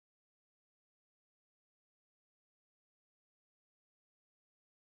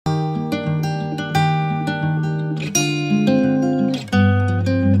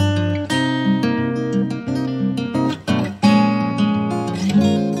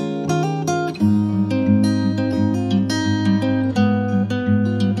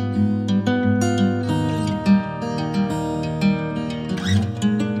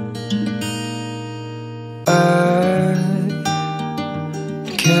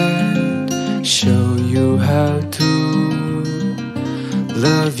show you how to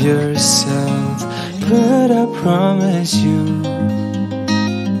love yourself, but I promise you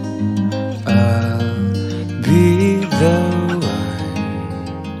I'll be the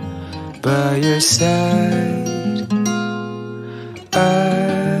one by your side.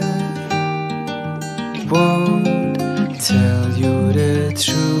 I won't tell you the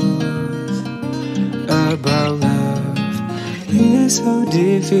truth about love. It's so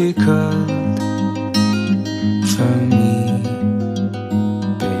difficult for me,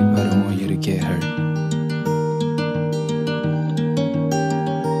 babe. I don't want you to get hurt.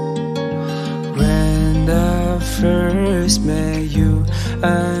 When I first met you,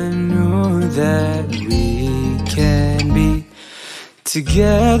 I knew that we can be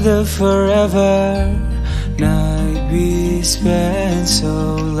together forever. Night we spent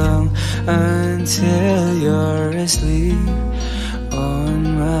so long until you're asleep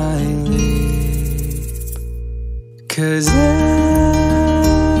on my lip. 'Cause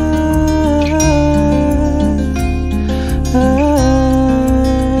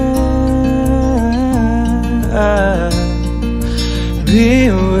I've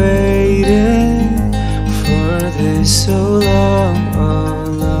been waiting for this so long.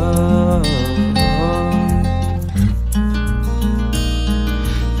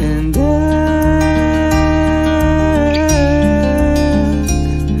 And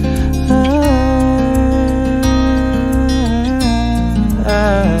I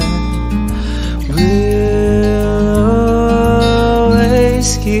will always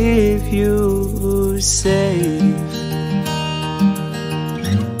keep you safe.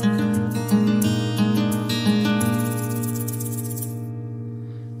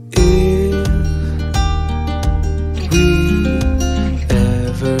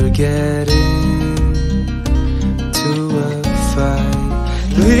 Get into a fight,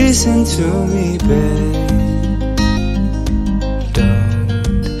 listen to me, babe.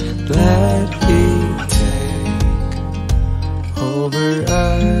 Don't let it take over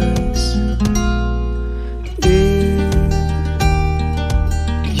us. If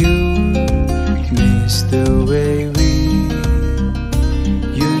you miss the way we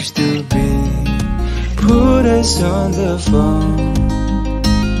used to be, put us on the phone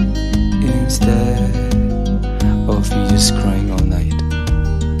instead of you just crying all night.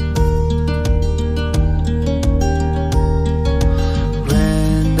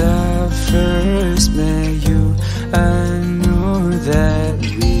 When I first met you, I knew that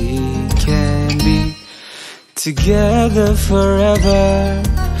we can be together forever.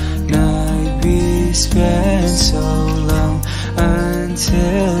 Night we spent so long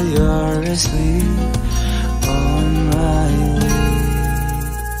until you're asleep on my lip.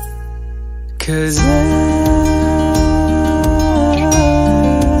 'Cause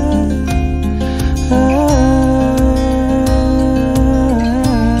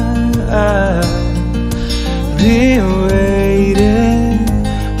I've been waiting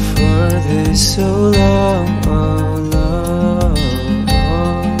for this so long.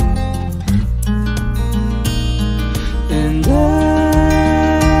 And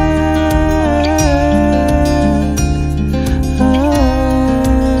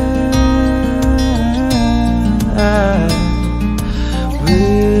I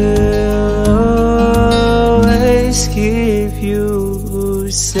will always keep you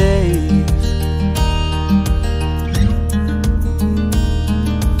safe.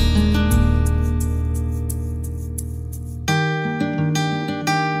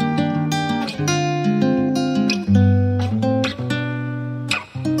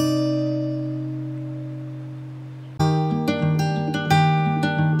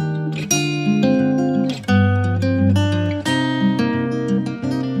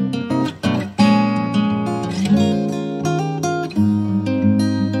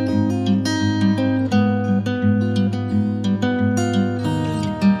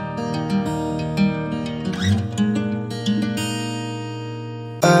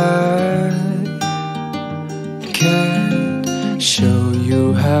 I can't show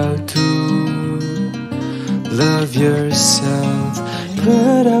you how to love yourself,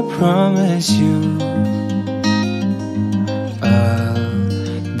 but I promise you I'll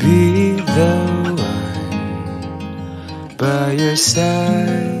be the one by your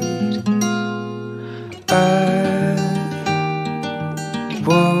side. I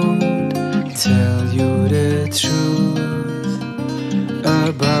won't tell you the truth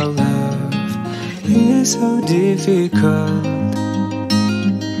about love. It's so difficult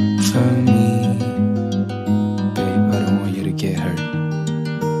for me, babe. I don't want you to get hurt.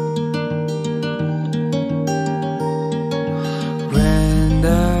 When I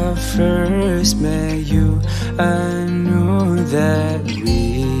first met you, I knew that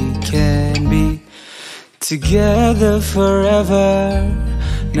we can be together forever.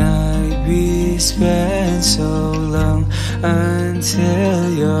 Night we spent so long until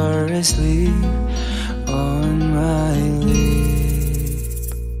you're asleep on my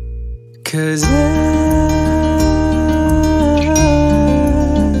lip. 'Cause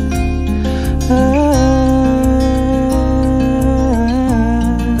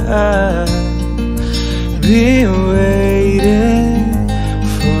I've been waiting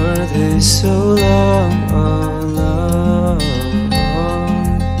for this so long,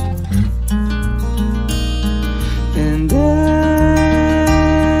 and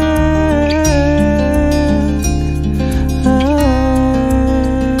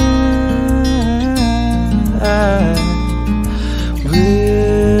I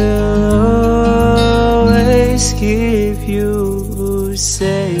will always keep you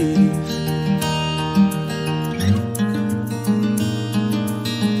safe.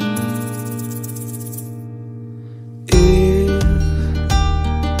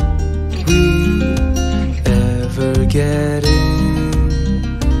 Get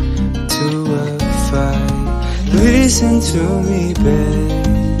into a fight, listen to me,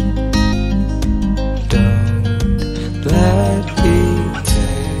 babe. Don't let it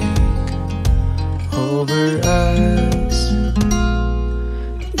take over us.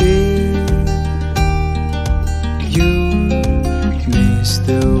 If you miss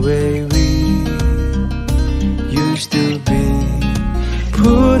the way we used to be,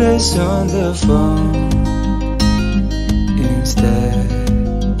 put us on the phone instead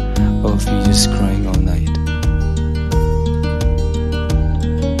of you just crying all night.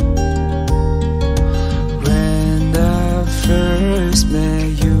 When I first met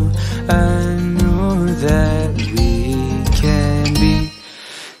you, I knew that we can be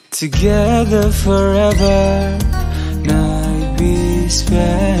together forever. Night we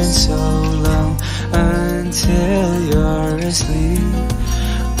spent so long until you're asleep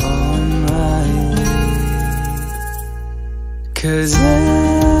on my lip. 'Cause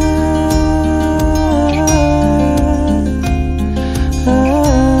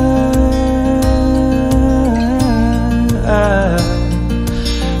I've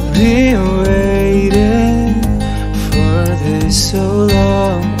been waiting for this so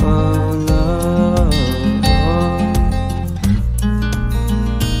long,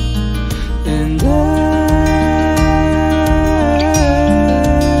 and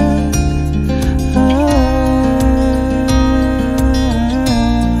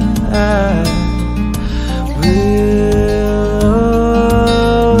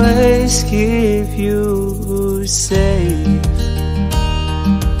keep you safe.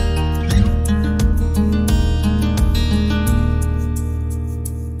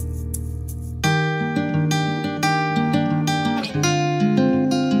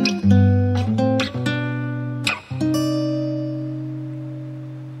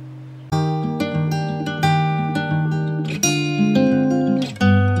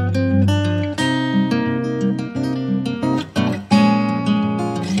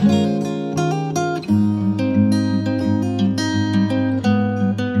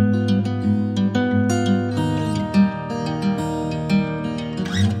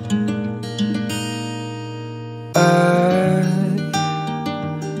 I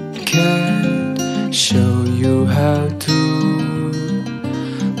can't show you how to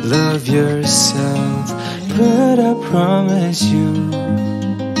love yourself, but I promise you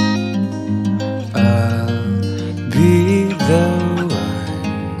I'll be the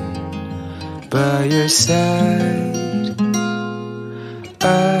one by your side.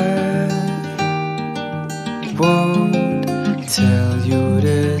 I won't tell you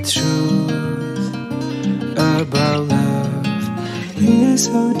the truth about love. It's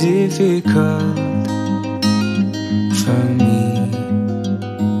so difficult for me,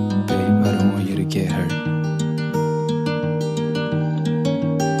 babe. I don't want you to get hurt.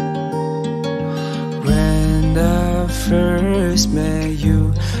 When I first met you,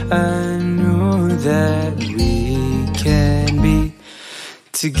 I knew that we can be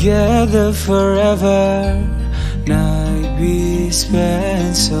together forever. Night we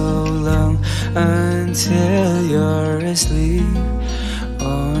spent so long until you're asleep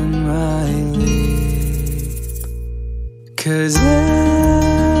on my lip. 'Cause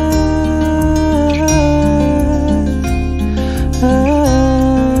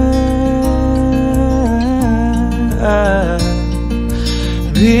I've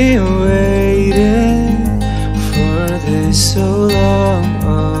been waiting for this so long,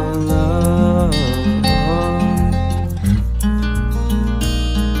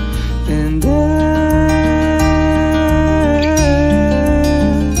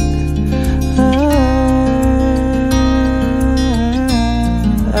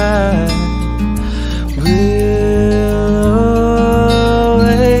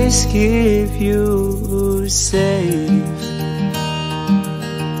 always keep you safe.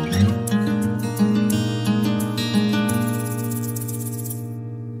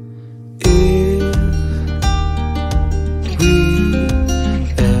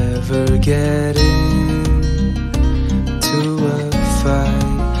 Get into a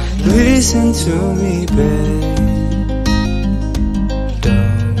fight, listen to me, babe.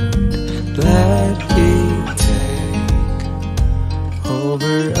 Don't let it take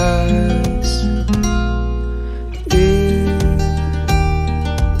over us. If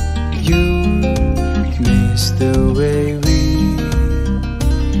you miss the way we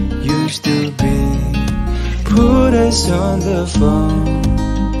used to be, put us on the phone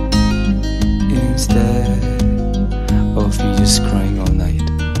instead of you just crying all night.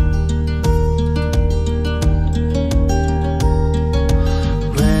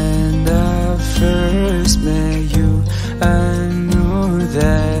 When I first met you, I knew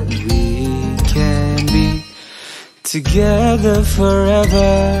that we can be together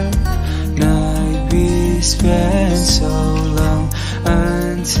forever. Night we spent so long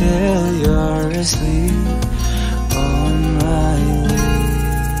until you're asleep on my lap.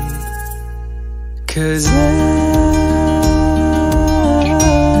 'Cause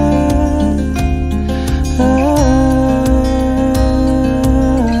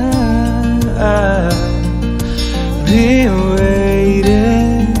I've been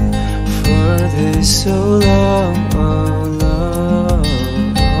waiting for this so long,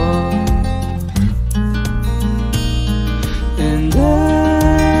 and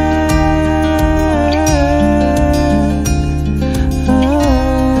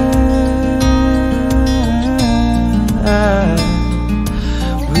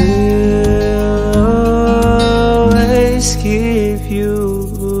keep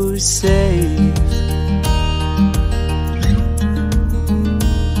you safe.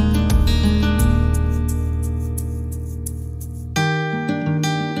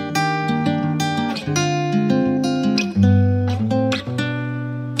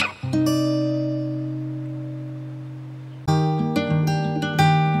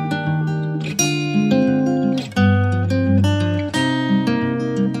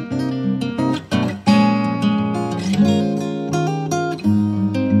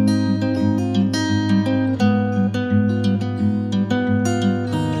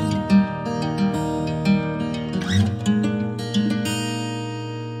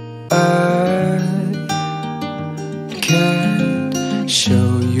 I can't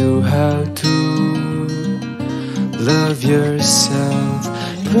show you how to love yourself,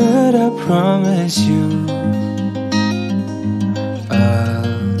 but I promise you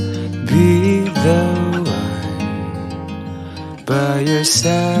I'll be the one by your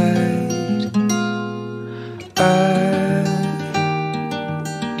side. I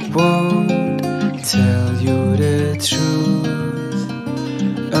won't tell you the truth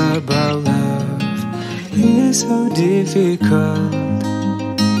about love. It's so difficult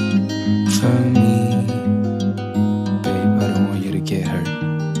for me, babe. I don't want you to get hurt.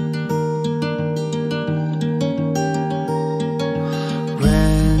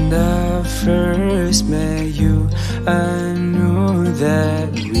 When I first met you, I knew that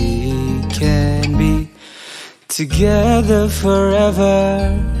we can be together forever.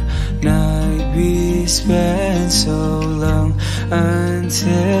 Night we spent so long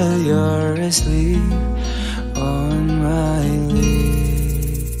until you're asleep on my lap.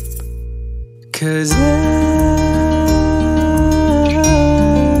 'Cause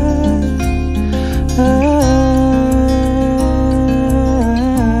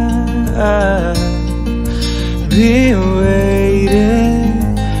I've been waiting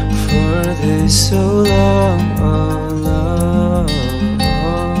for this so long,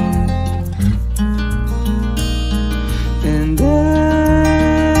 and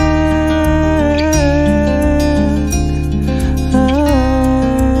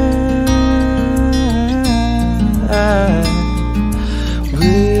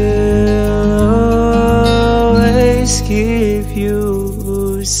keep you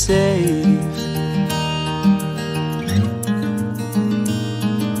safe.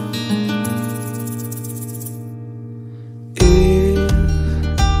 If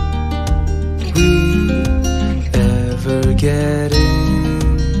we ever get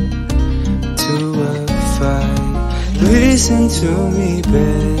into a fight, listen to me,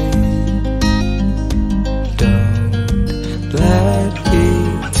 babe. Don't let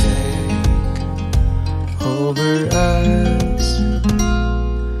it take over us.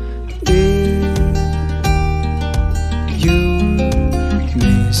 If you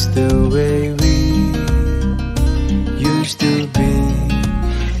miss the way we used to be,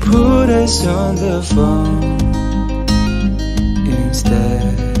 us on the phone instead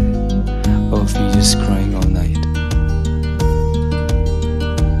of you just crying all night.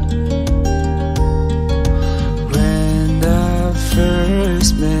 When I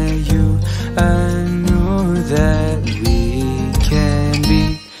first met you, I knew that we can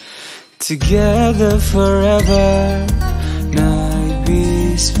be together forever. Night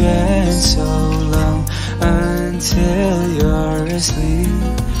we spent so long until you're asleep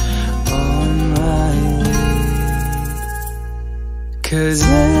on my lap. 'Cause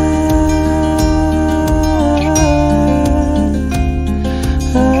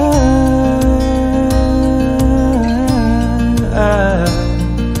I've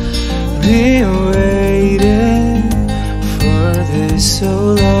been waiting for this so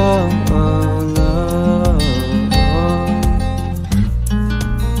long.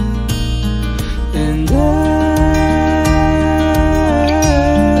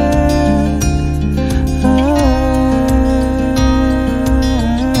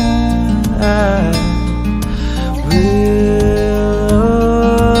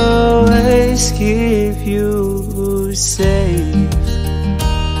 Keep you safe.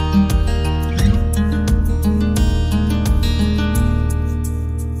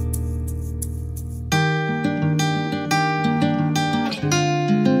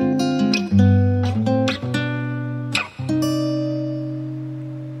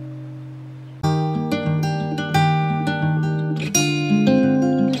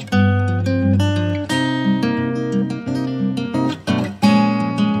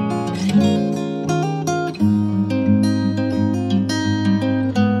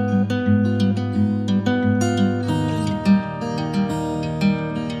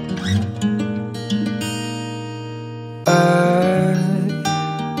 I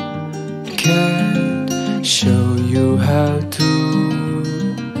can't show you how to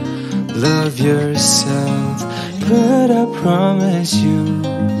love yourself, but I promise you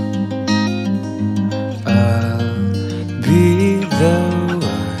I'll be the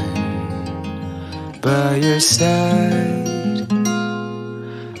one by your side.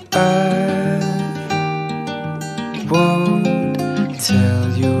 I won't tell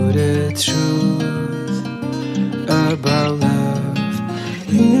you the truth about love.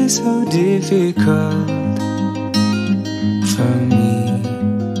 It's so difficult for me,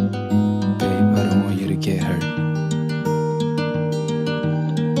 babe. I don't want you to get hurt.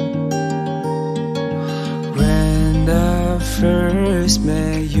 When I first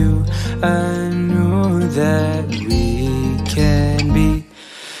met you, I knew that we can be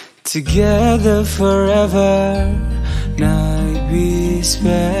together forever. Night we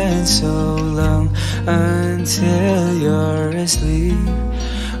spent so long until you're asleep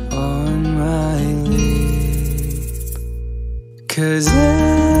on my lap. 'Cause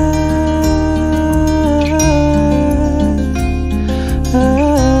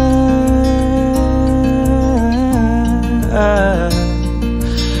I've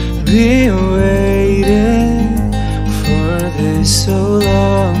been waiting for this so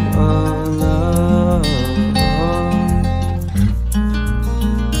long.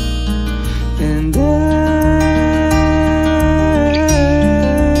 And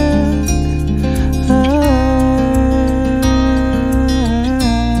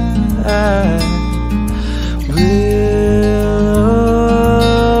I will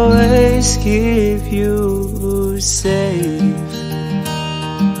always keep you safe.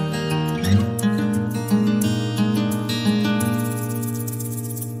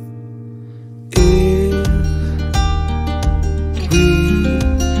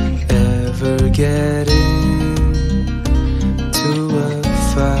 Get into a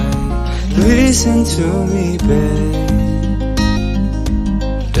fight, listen to me, babe.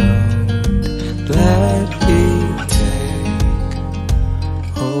 Don't let it take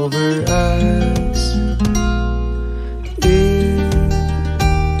over us. If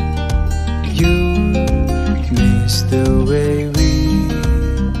you miss the way we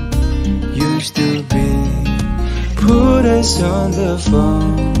used to be, put us on the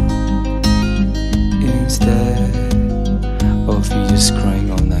phone instead of you just crying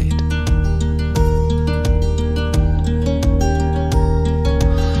all night.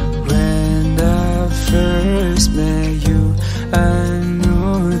 When I first met you, I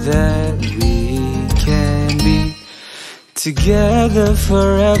knew that we can be together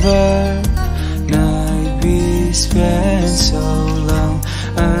forever. Night we spent so long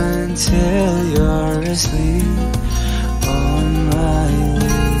until you're asleep on my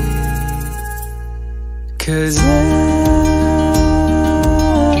lap. 'Cause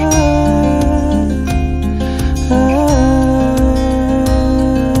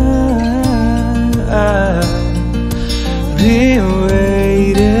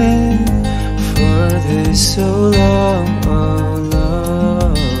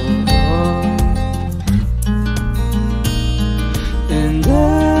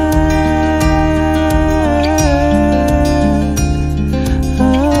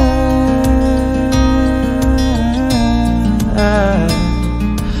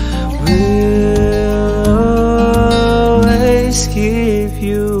keep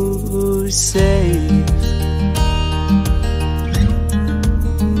you safe.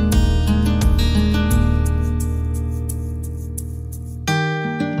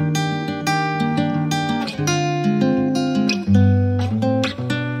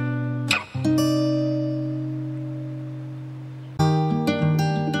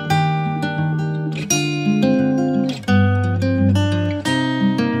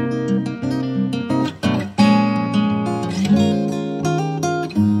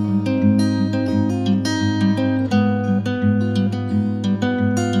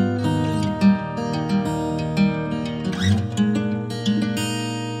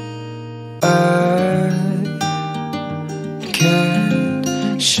 I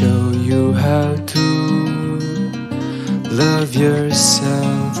can't show you how to love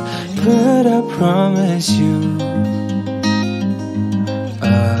yourself, but I promise you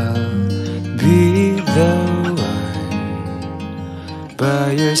I'll be the one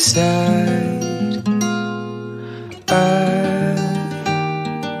by your side. I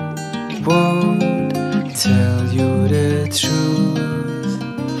won't tell you the truth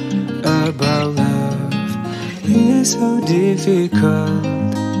about love. It's so difficult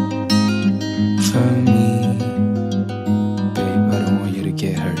for me, babe. I don't want you to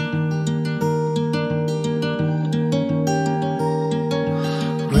get hurt.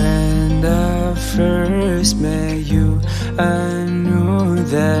 When I first met you, I knew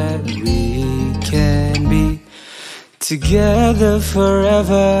that we can be together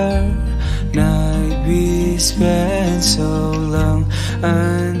forever. Night we spent so long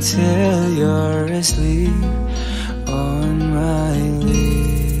until you're asleep on my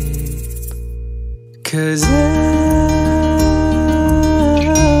lip. 'Cause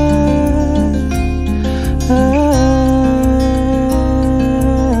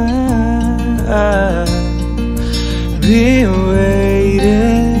I've been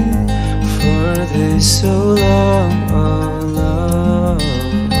waiting for this so long,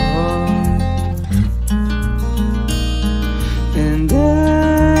 and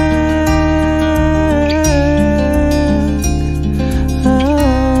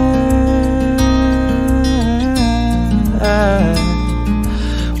I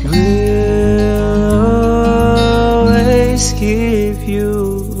will always keep you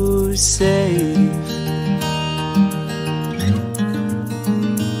safe.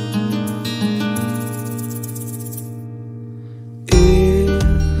 If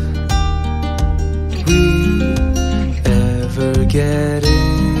we ever get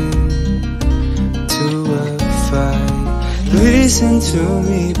into a fight, listen to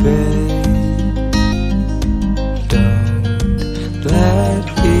me, babe. Don't let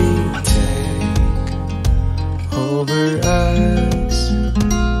it take over us.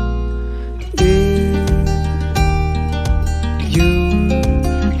 If you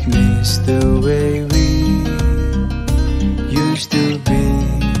miss the way we used to be,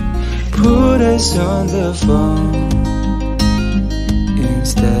 put us on the phone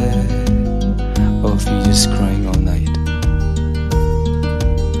instead of you just crying all night.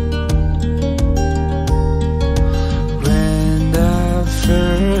 When I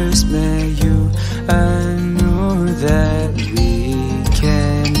first met you, I knew that we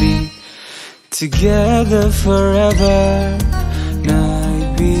can be together forever. Night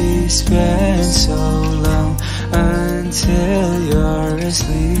we spent so long until you're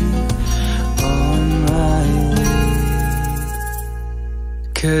asleep on my lip.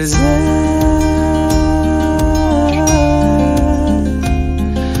 'Cause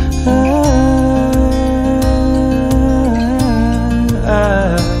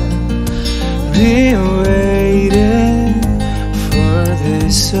I've been waiting for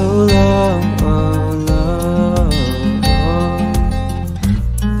this so long,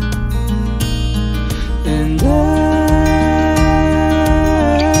 and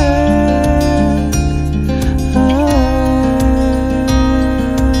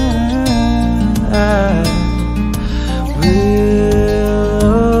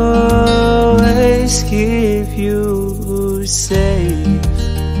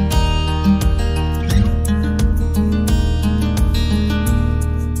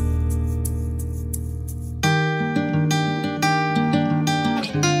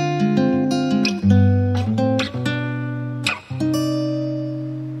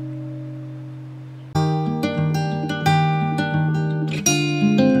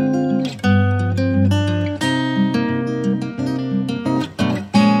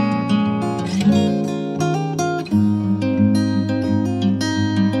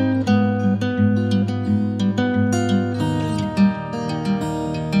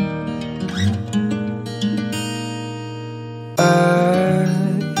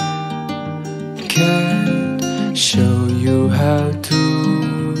how to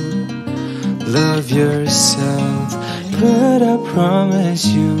love yourself, but I promise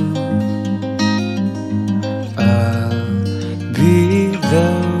you I'll be the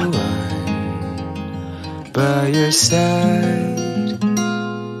one by your side.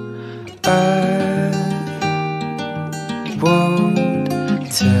 I won't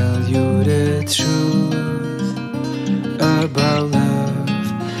tell you the truth about love.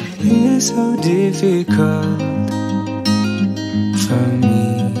 It's so difficult for me,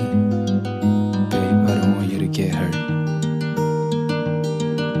 babe. I don't want you to get hurt.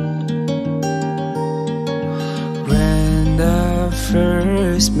 When I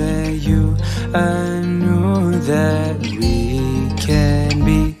first met you, I knew that we can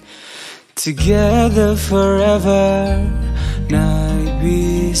be together forever. Night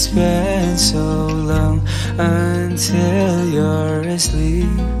we spent so long until you're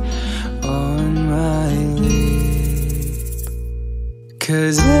asleep on my lip.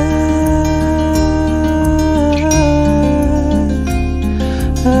 'Cause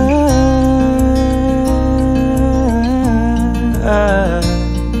I've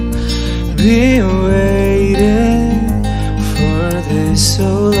been waiting for this so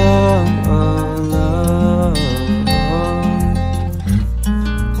long.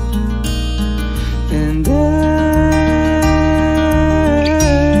 And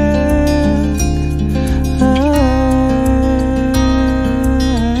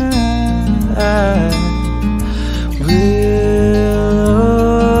I will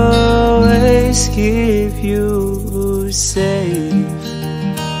always keep you safe.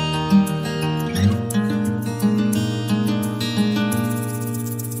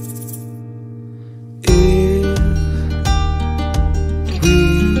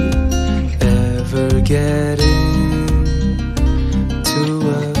 Get into a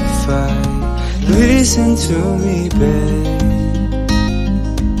fight, listen to me, babe.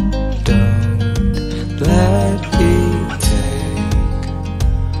 Don't let it take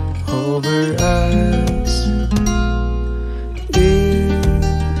over us. If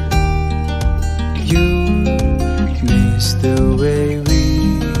you miss the way we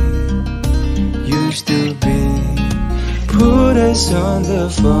used to be, put us on the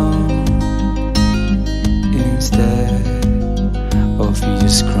phone instead of you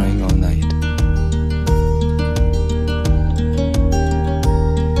just crying all night.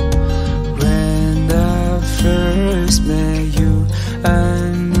 When I first met you, I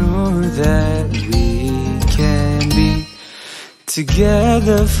knew that we can be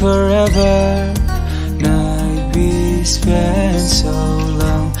together forever. Night we spent so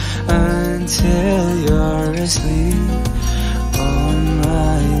long until you're asleep on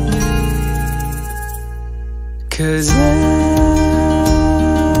my lip. 'Cause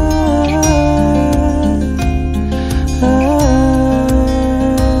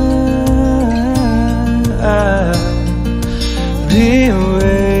I've been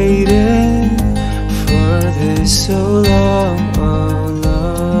waiting for this so long.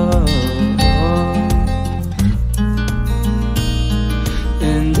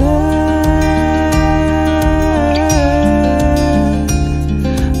 And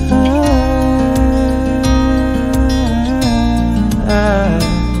I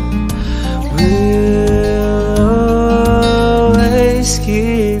will always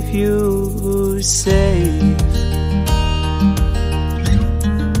keep you safe.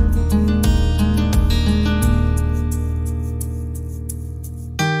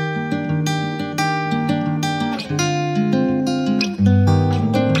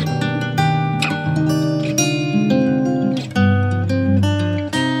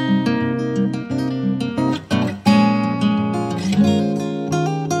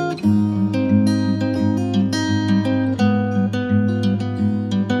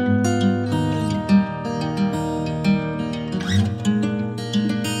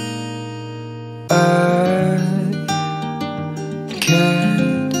 I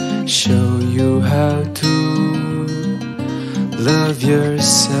can't show you how to love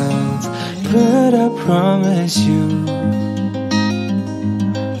yourself, but I promise you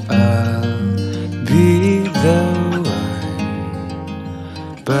I'll be the one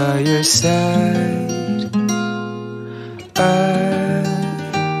by your side. I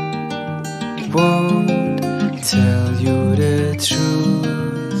won't tell you the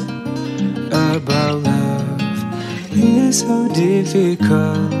truth about love. It's so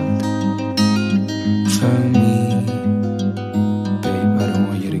difficult for me, babe. I don't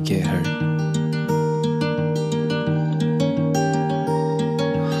want you to get hurt.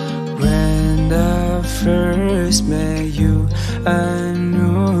 When I first met you, I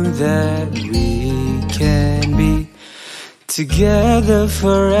knew that we can be together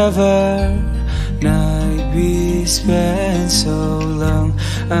forever. Night we spent so long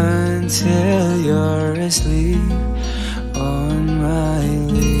until you're asleep on my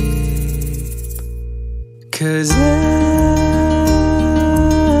lip. 'Cause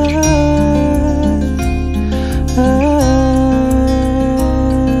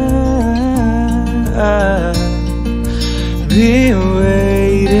I've been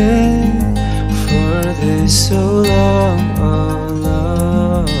waiting for this so long,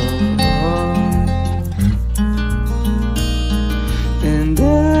 and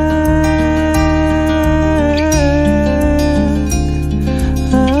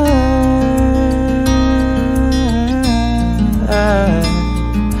I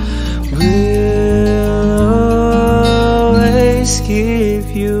will always keep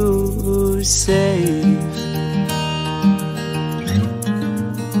you safe.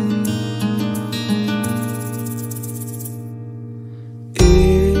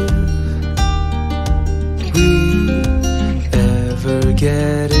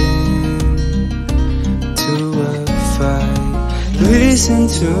 Get into a fight, listen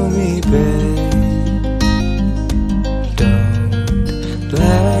to me, babe. Don't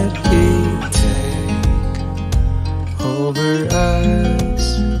let it take over us.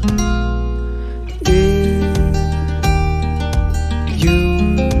 If you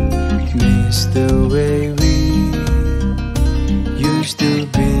miss the way we used to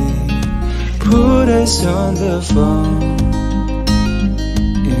be, put us on the phone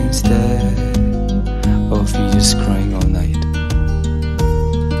instead of you just crying all night.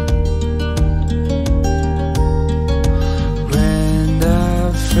 When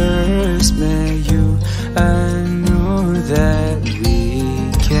I first met you, I knew that we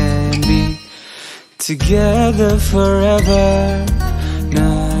can be together forever.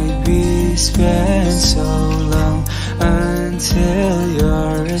 Night we spent so long until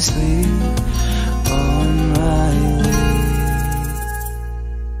you're asleep on my lip.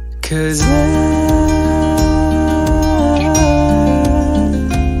 'Cause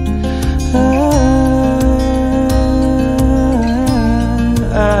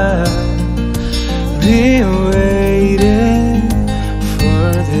I've been waiting for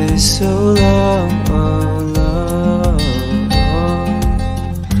this so long,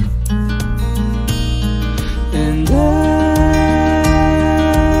 and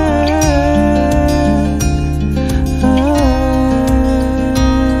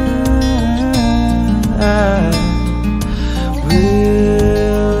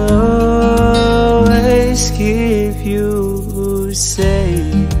keep you safe.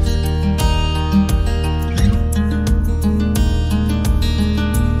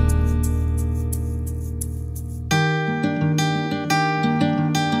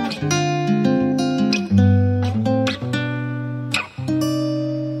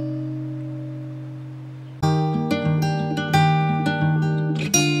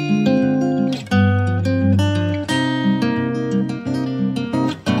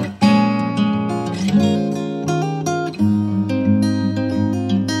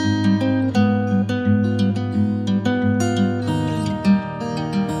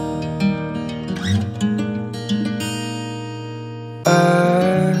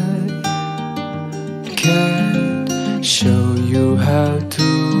 I can't show you how to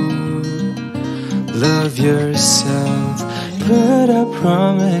love yourself, but I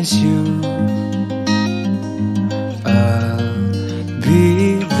promise you I'll be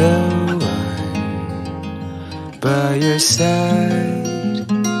the one by your side.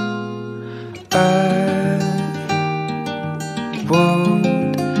 I won't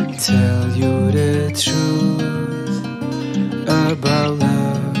tell you the truth about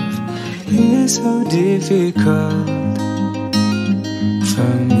love. It's so difficult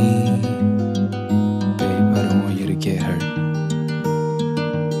for me, babe. I don't want you to get hurt.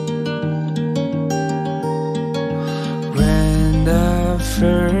 When I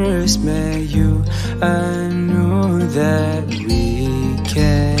first met you, I knew that we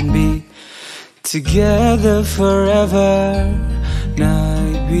can be together forever.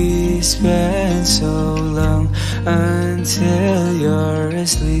 Night we spent so long until you're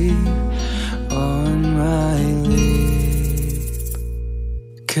asleep on my lip.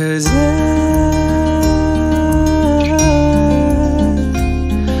 'Cause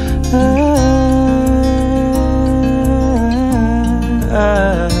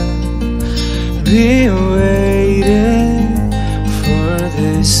I've been waiting for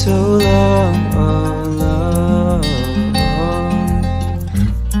this so long,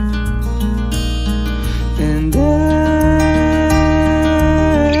 and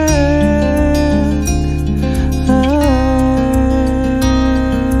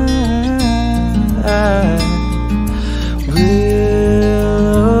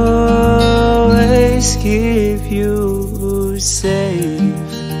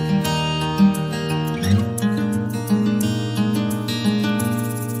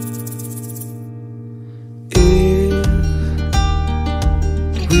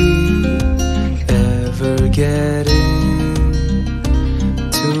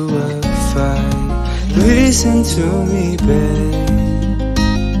Listen to me, babe.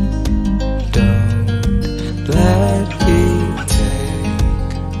 Don't let it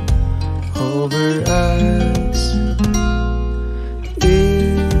take over us.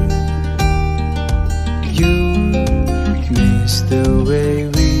 If you miss the way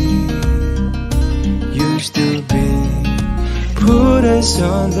we used to be, put us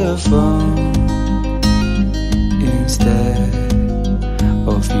on the phone instead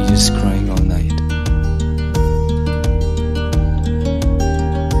of you just crying all night.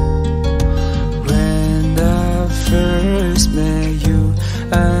 When I first met you,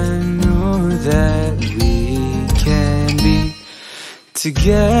 I knew that we can be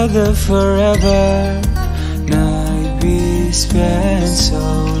together forever. Night we spent so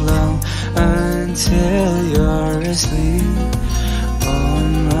long until you're asleep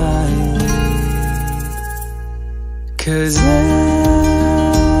on my lap. 'Cause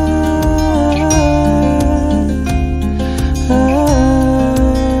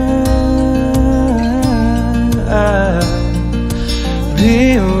I've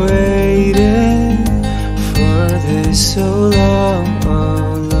been waiting for this so long,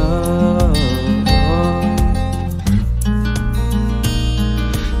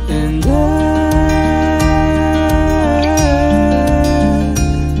 and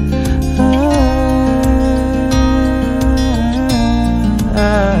I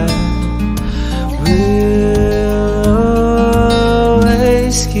will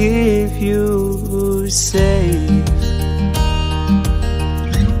always keep you safe.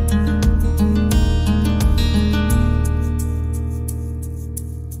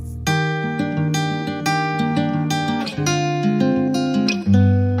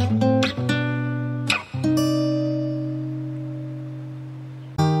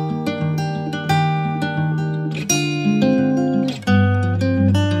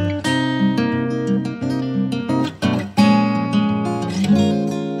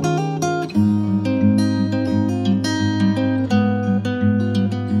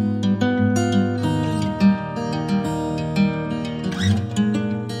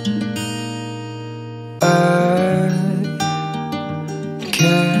 I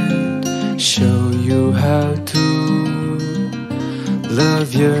can't show you how to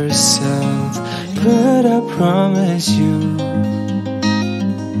love yourself, but I promise you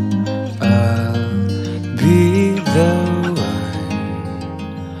I'll be the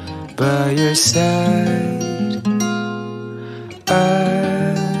one by your side.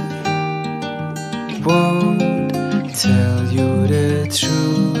 I won't tell you the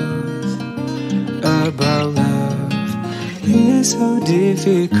truth about love. It's so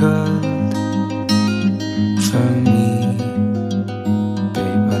difficult for me,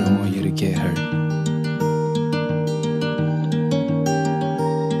 babe. I don't want you to get hurt.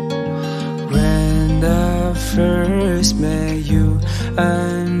 When I first met you, I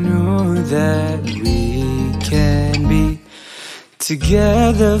knew that we can be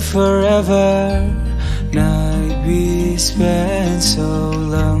together forever. Night we spent so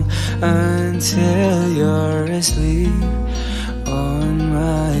long until you're asleep on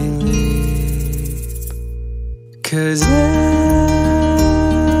my lap. 'Cause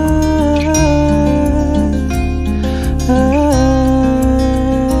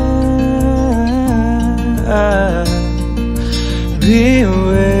I've been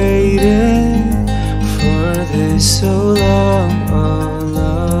waiting for this so long,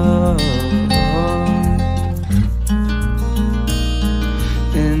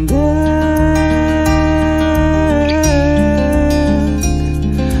 and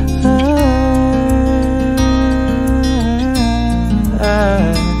I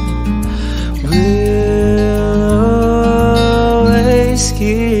will always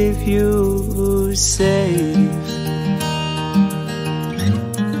keep you safe.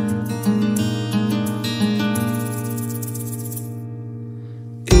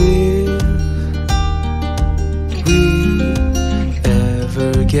 If we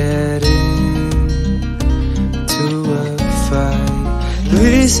ever get into a fight,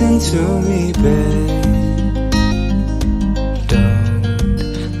 listen to me, babe. Don't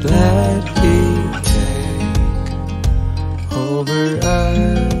let it take over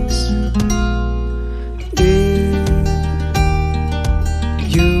us. If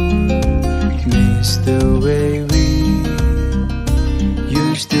you miss the way we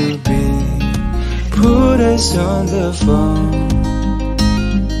used to be, put us on the phone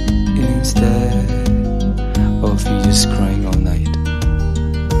instead of you just crying all night.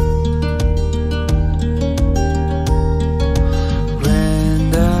 When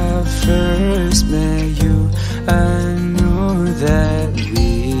I first met you, I knew that we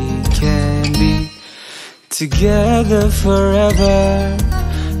can be together forever.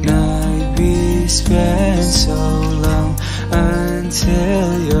 Night we spend so long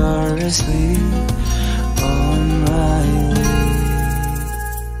until you're asleep on my lap.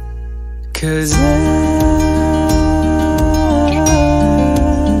 'Cause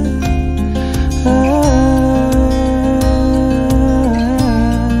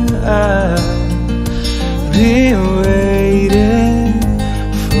I've been waiting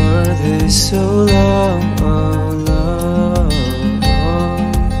for this so long, oh Lord.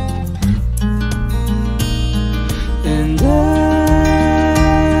 And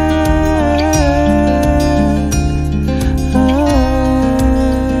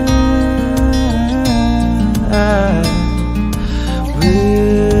I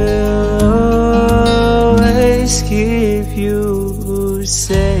will always keep you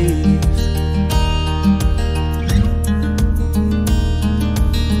safe.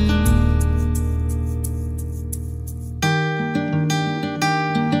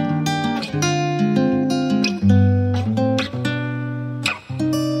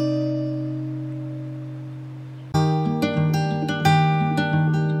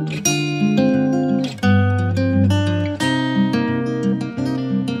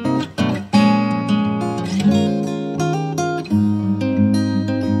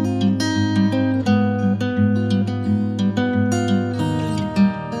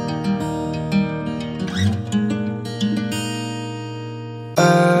 I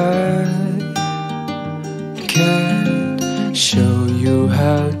can't show you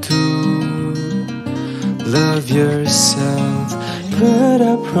how to love yourself, but I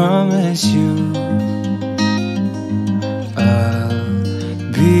promise you I'll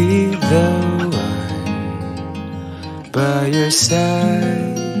be the one by your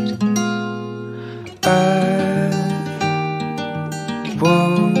side. I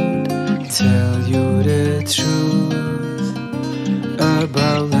won't tell you the truth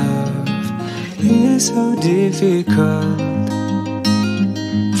about love. It's so difficult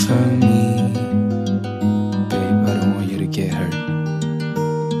for me, babe. I don't want you to get hurt.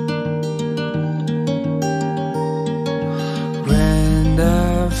 When I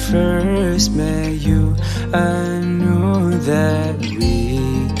first met you, I knew that we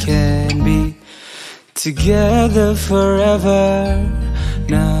can be together forever.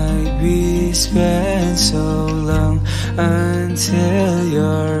 Night we spend so long until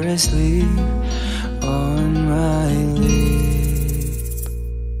you're asleep on my lap.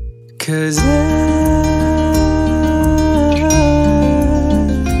 'Cause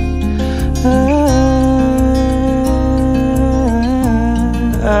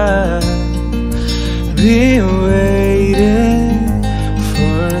I've been waiting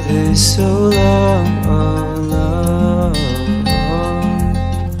for this so long, oh Lord.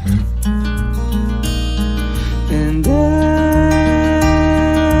 And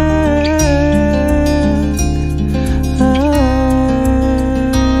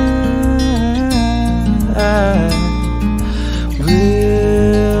I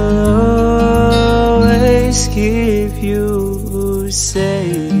will always keep you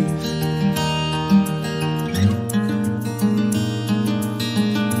safe.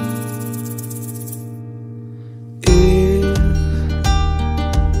 If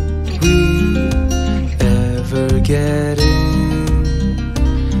we ever get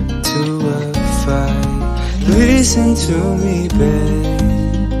into a fight, listen to me, babe.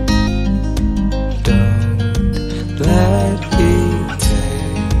 Don't let it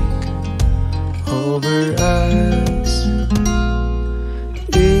take over us.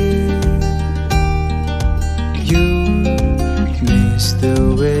 If you miss the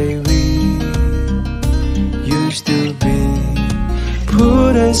way we used to be,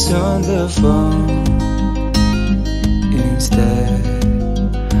 put us on the phone instead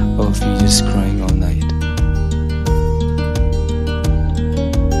of you just crying all night.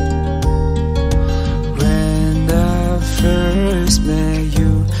 When I first met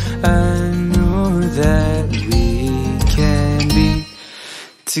you, I knew that we can be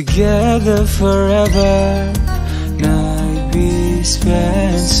together forever. Night we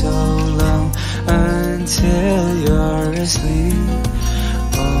spend so long until you're asleep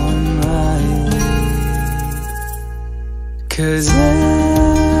on my lap. 'Cause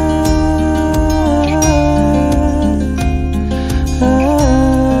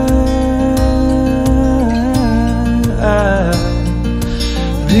I've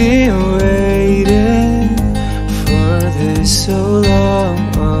been waiting for this so long,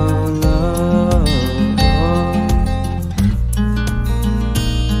 oh Lord.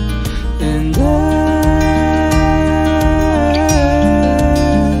 And I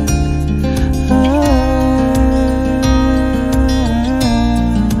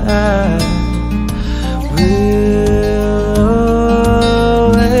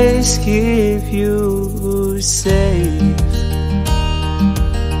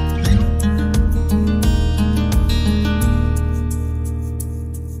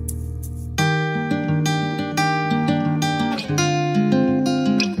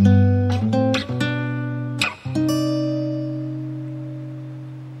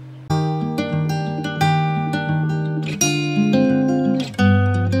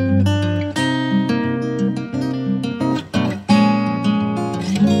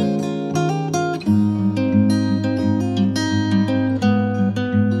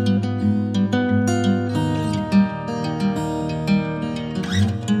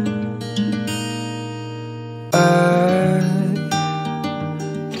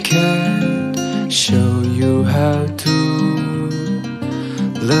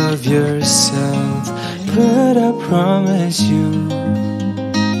Love yourself, but I promise you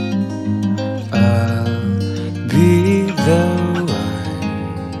I'll be the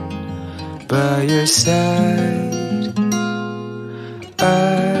one by your side.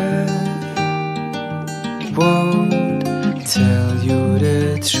 I won't tell you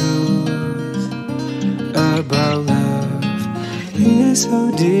the truth about love. It's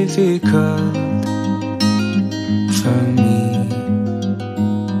so difficult for me.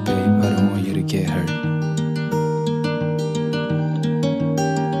 Babe, I don't want you to get hurt.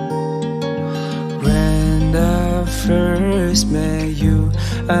 When I first met you,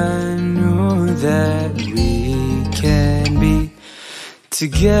 I knew that we can be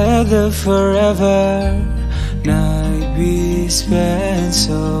together forever. Night we spent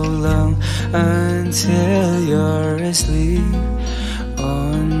so long until you're asleep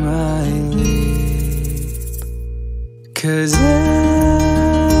on my lip. 'Cause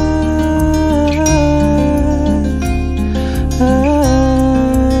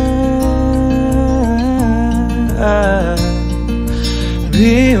I've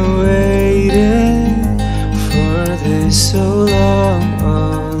been waiting for this so long,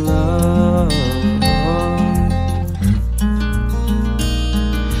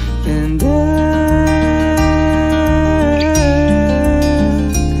 and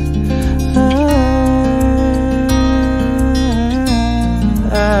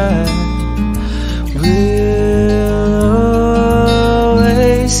I will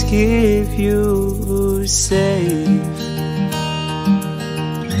always keep you safe.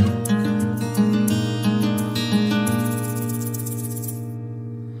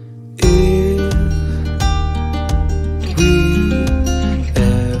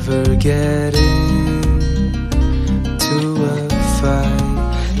 Get into a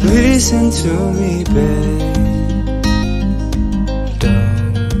fight, listen to me, babe.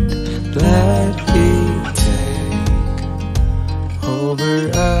 Don't let it take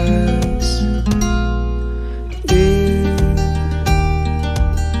over us. If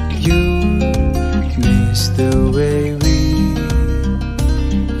you miss the way we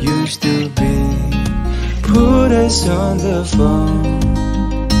used to be, put us on the phone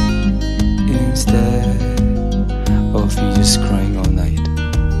instead of you just crying all night.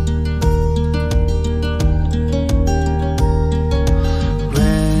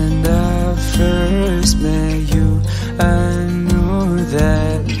 When I first met you, I knew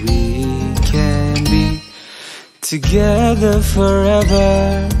that we can be together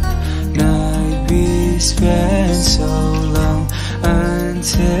forever. Night we spent so long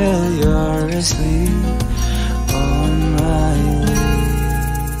until you're asleep on my lap.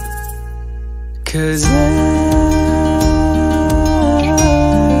 'Cause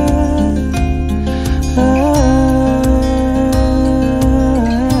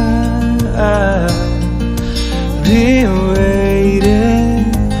I've been waiting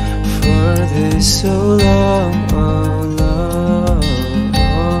for this so long,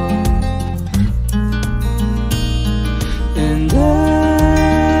 and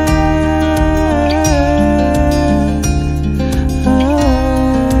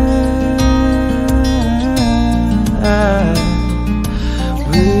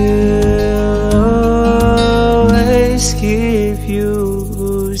keep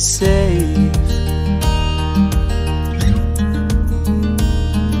you safe.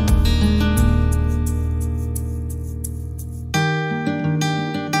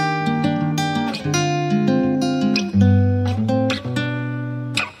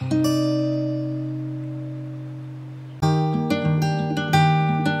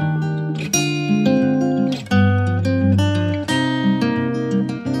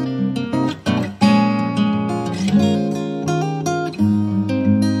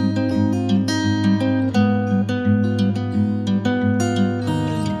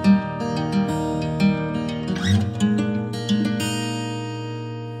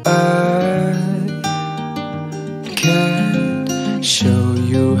 I can't show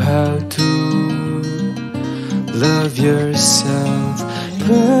you how to love yourself,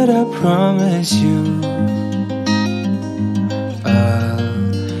 but I promise you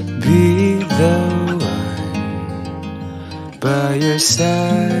I'll be the one by your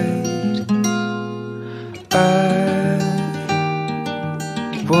side. I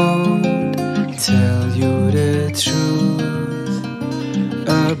won't tell you the truth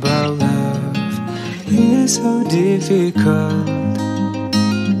about love. It's so difficult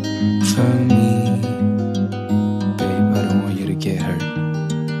for me. Babe, I don't want you to get hurt.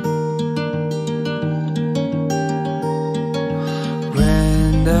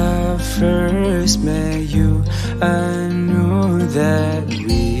 When I first met you, I knew that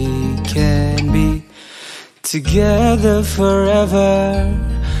we together forever.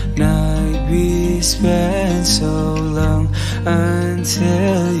 Night we spent so long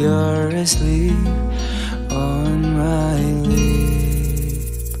until you're asleep on my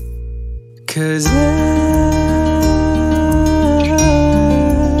lip. 'Cause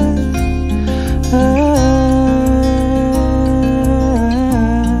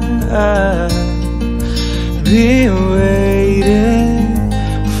I've been waiting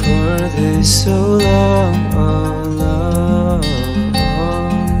for this so long,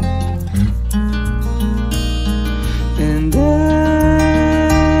 and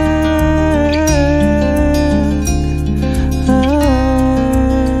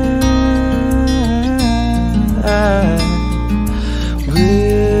I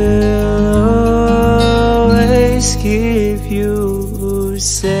will always keep you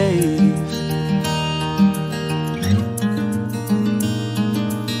safe.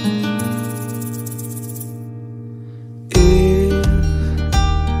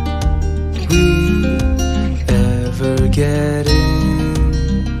 Get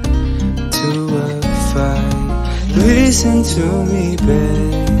into a fight, listen to me,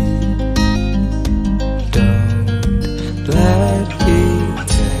 babe. Don't let it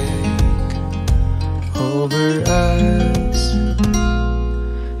take over us.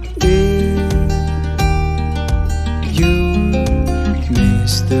 If you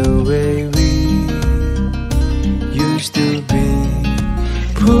miss the way we used to be,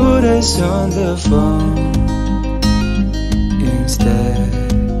 put us on the phone instead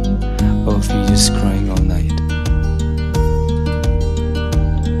of you just crying all night.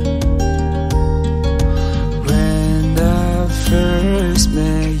 When I first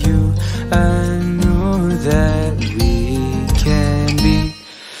met you, I knew that we can be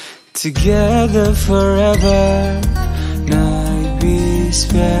together forever. Night we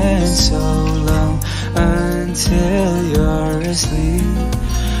spent so long until you're asleep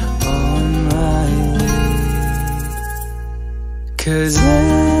on my lip. 'Cause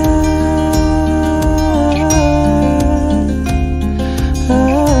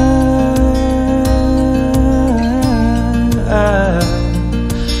I've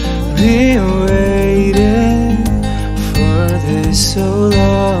been waiting for this so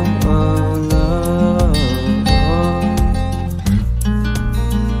long,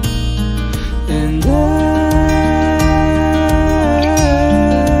 and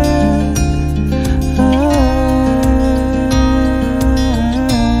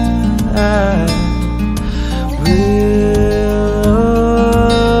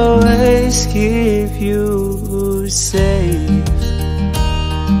keep you safe.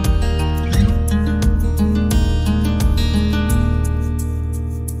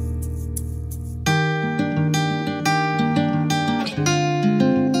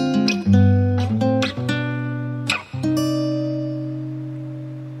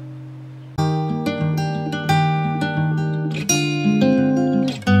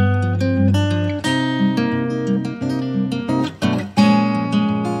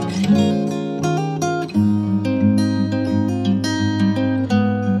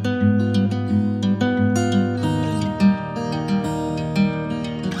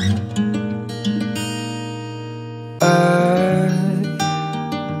 I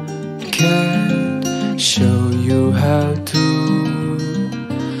can't show you how to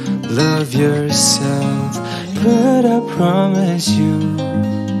love yourself, but I promise you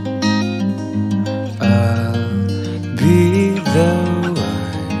I'll be the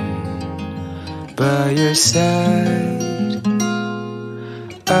one by your side.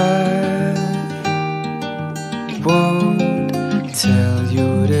 I won't tell you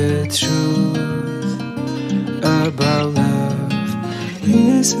the truth about love.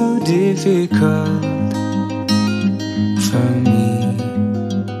 It's so difficult for me,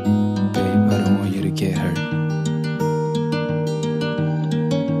 babe. I don't want you to get hurt.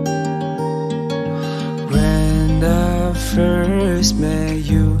 When I first met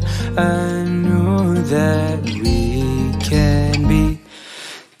you, I knew that we can be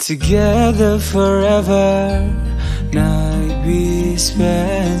together forever. Night we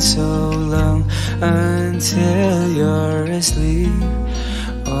spent so long until you're asleep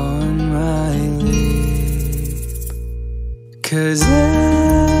on my lip. 'Cause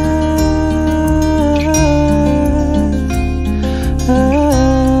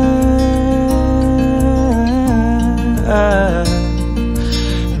I've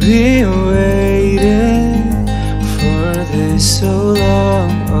been waiting for this so long,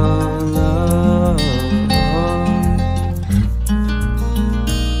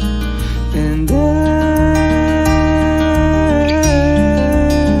 and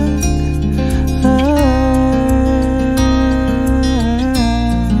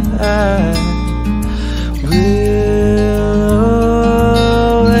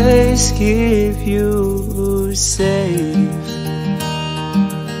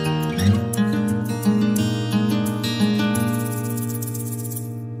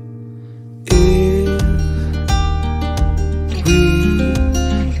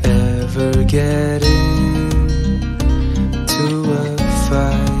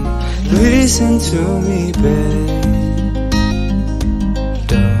listen to me, babe.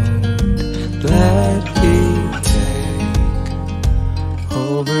 Don't let it take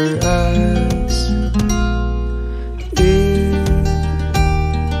over us. If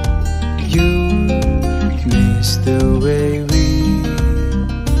you miss the way we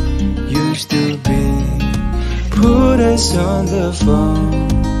used to be, put us on the phone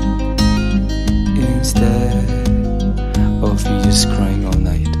instead of you just crying all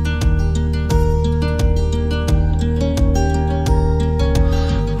night.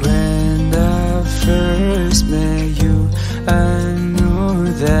 When I first met you, I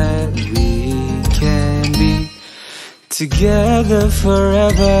knew that we can be together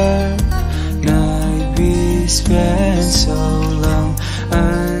forever. Night we spent so long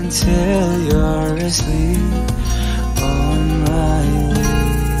until you're asleep on my knee.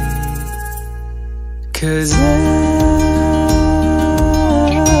 'Cause